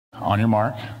On your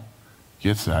mark,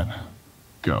 get set,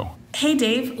 go. Hey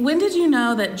Dave, when did you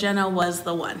know that Jenna was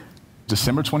the one?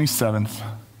 December 27th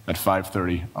at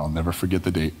 5:30. I'll never forget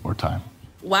the date or time.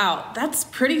 Wow, that's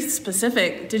pretty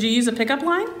specific. Did you use a pickup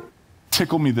line?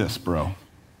 Tickle me this, bro.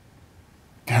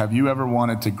 Have you ever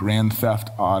wanted to Grand Theft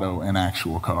Auto an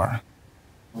actual car?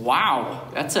 Wow,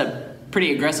 that's a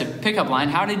pretty aggressive pickup line.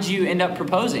 How did you end up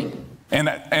proposing?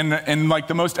 And like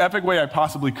the most epic way I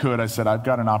possibly could, I said, I've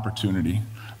got an opportunity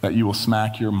that you will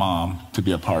smack your mom to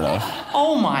be a part of.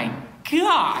 Oh my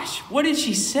gosh, what did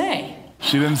she say?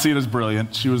 She didn't see it as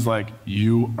brilliant. She was like,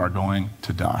 you are going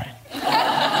to die.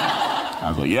 I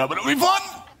was like, yeah, but it'll be fun.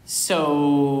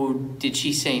 So, did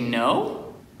she say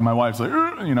no? My wife's like,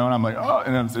 you know, and I'm like, oh,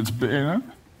 and it's you know.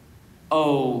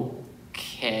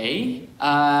 Okay.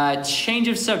 Change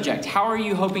of subject. How are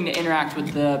you hoping to interact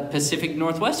with the Pacific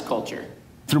Northwest culture?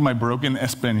 Through my broken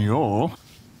Espanol.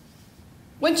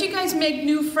 Once you guys make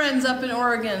new friends up in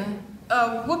Oregon,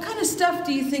 what kind of stuff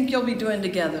do you think you'll be doing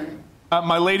together?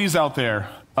 My ladies out there,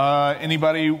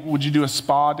 anybody, would you do a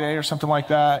spa day or something like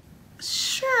that?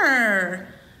 Sure.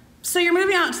 So you're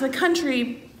moving out to the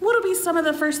country. What'll be some of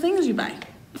the first things you buy?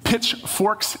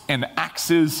 Pitchforks and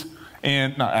axes,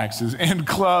 and not axes, and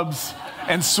clubs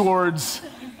and swords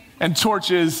and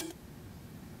torches,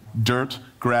 dirt,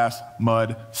 grass,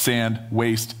 mud, sand,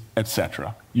 waste,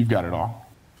 etc. You've got it all.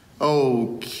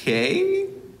 Okay,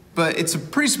 but it's a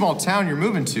pretty small town you're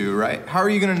moving to, right? How are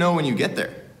you gonna know when you get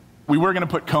there? We were gonna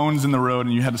put cones in the road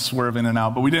and you had to swerve in and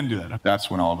out, but we didn't do that.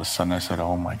 That's when all of a sudden I said,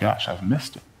 oh my gosh, I've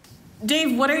missed it.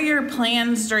 Dave, what are your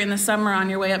plans during the summer on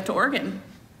your way up to Oregon?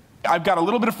 I've got a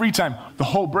little bit of free time. The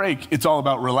whole break, it's all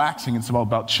about relaxing. It's all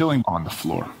about chilling on the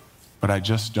floor. But I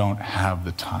just don't have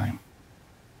the time.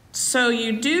 So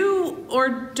you do or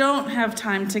don't have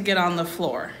time to get on the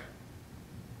floor?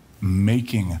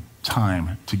 Making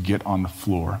time to get on the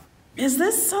floor. Is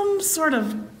this some sort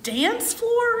of dance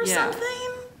floor or something?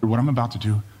 What I'm about to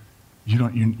do, you're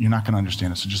not going to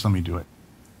understand it, so just let me do it.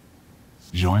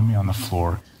 Join me on the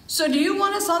floor. So do you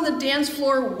want us on the dance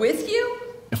floor with you?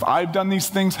 If I've done these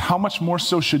things, how much more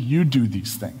so should you do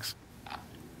these things?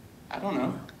 I don't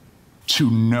know. To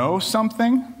know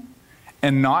something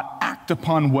and not act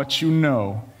upon what you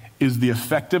know is the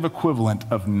effective equivalent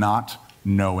of not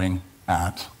knowing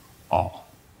at all.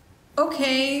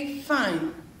 Okay,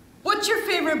 fine. What's your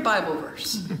favorite Bible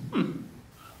verse?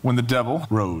 When the devil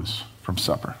rose from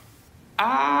supper.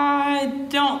 I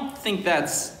don't think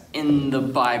that's in the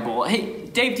Bible. Hey,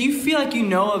 Dave, do you feel like you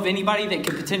know of anybody that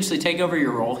could potentially take over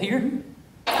your role here?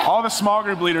 All the small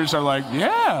group leaders are like,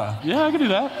 yeah, I can do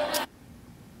that.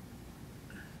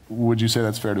 Would you say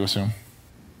that's fair to assume?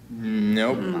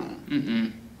 Nope.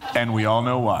 And we all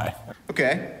know why.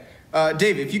 Okay.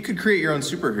 Dave, if you could create your own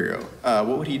superhero,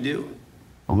 what would he do?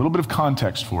 A little bit of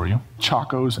context for you.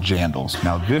 Chacos Jandals.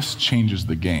 Now this changes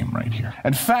the game right here.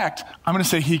 In fact, I'm gonna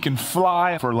say he can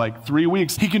fly for like 3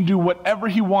 weeks. He can do whatever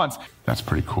he wants. That's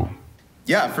pretty cool.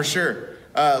 Yeah, for sure.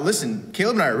 Listen,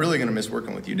 Caleb and I are really gonna miss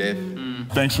working with you, Dave.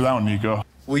 Thanks for that one, Nico.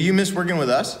 Will you miss working with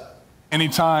us?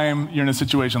 Anytime you're in a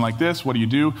situation like this, what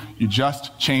do? You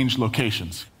just change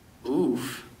locations.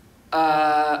 Oof.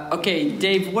 Okay,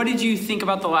 Dave, what did you think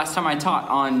about the last time I taught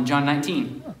on John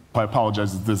 19? I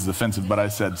apologize if this is offensive, but I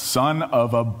said son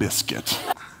of a biscuit.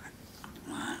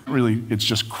 Really, it's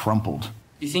just crumpled.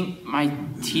 You think my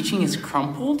teaching is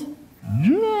crumpled?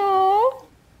 Yeah.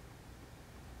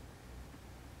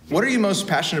 What are you most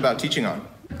passionate about teaching on?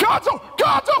 Gonzo!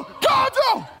 Gonzo!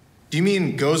 Gonzo! Do you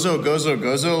mean gozo, gozo,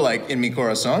 gozo, like in mi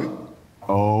corazon?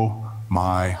 Oh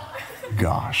my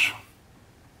gosh.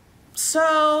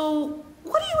 So,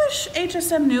 what do you wish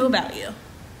HSM knew about you?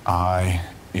 I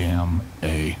am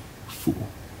a fool.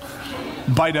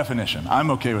 By definition,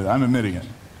 I'm okay with it. I'm admitting it.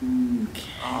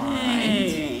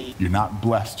 Okay. You're not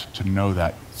blessed to know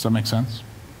that. Does that make sense?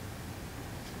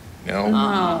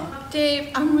 No.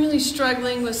 Dave, I'm really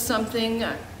struggling with something.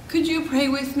 Could you pray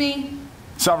with me?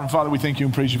 Sovereign Father, we thank you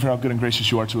and praise you for how good and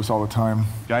gracious you are to us all the time.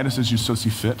 Guide us as you so see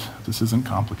fit. This isn't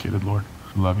complicated, Lord.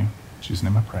 We love you. In Jesus'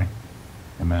 name I pray.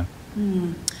 Amen.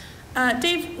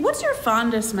 Dave, what's your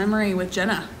fondest memory with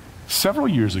Jenna? Several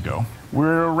years ago,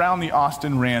 we're around the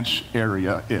Austin Ranch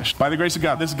area-ish. By the grace of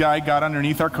God, this guy got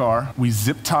underneath our car. We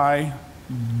zip tie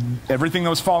everything that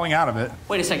was falling out of it.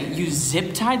 Wait a second, you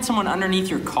zip tied someone underneath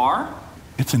your car?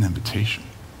 It's an invitation.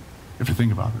 If you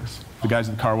think about this. The guys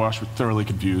at the car wash were thoroughly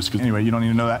confused, because anyway, you don't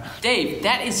even know that. Dave,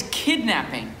 that is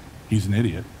kidnapping. He's an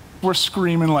idiot. We're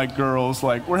screaming like girls,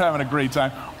 like we're having a great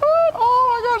time. Oh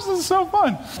my gosh, this is so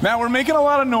fun. Now we're making a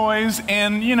lot of noise,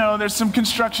 and you know, there's some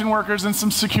construction workers and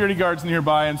some security guards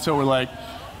nearby, and so we're like,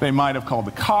 They might have called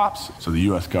the cops. So the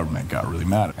U.S. government got really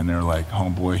mad. And they're like,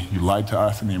 homeboy, you lied to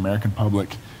us and the American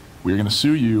public. We're going to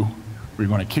sue you. We're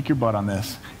going to kick your butt on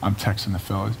this. I'm texting the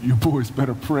fellas, you boys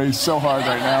better pray so hard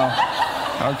right now.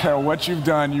 I don't care what you've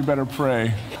done, you better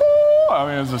pray. Woo! I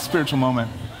mean, it was a spiritual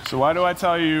moment. So why do I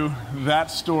tell you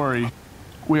that story?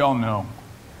 We all know.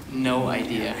 No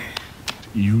idea.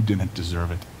 You didn't deserve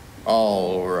it.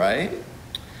 All right.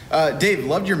 Dave,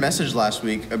 loved your message last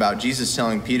week about Jesus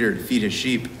telling Peter to feed his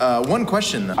sheep. One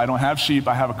question, though. I don't have sheep,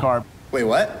 I have a car. Wait,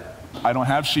 what? I don't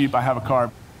have sheep, I have a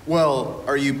car. Well,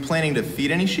 are you planning to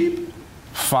feed any sheep?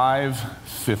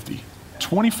 $5.50.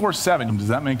 24/7. Does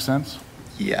that make sense?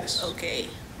 Yes. Okay.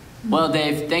 Well,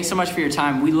 Dave, thanks so much for your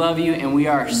time. We love you, and we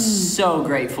are so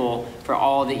grateful for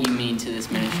all that you mean to this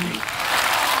ministry.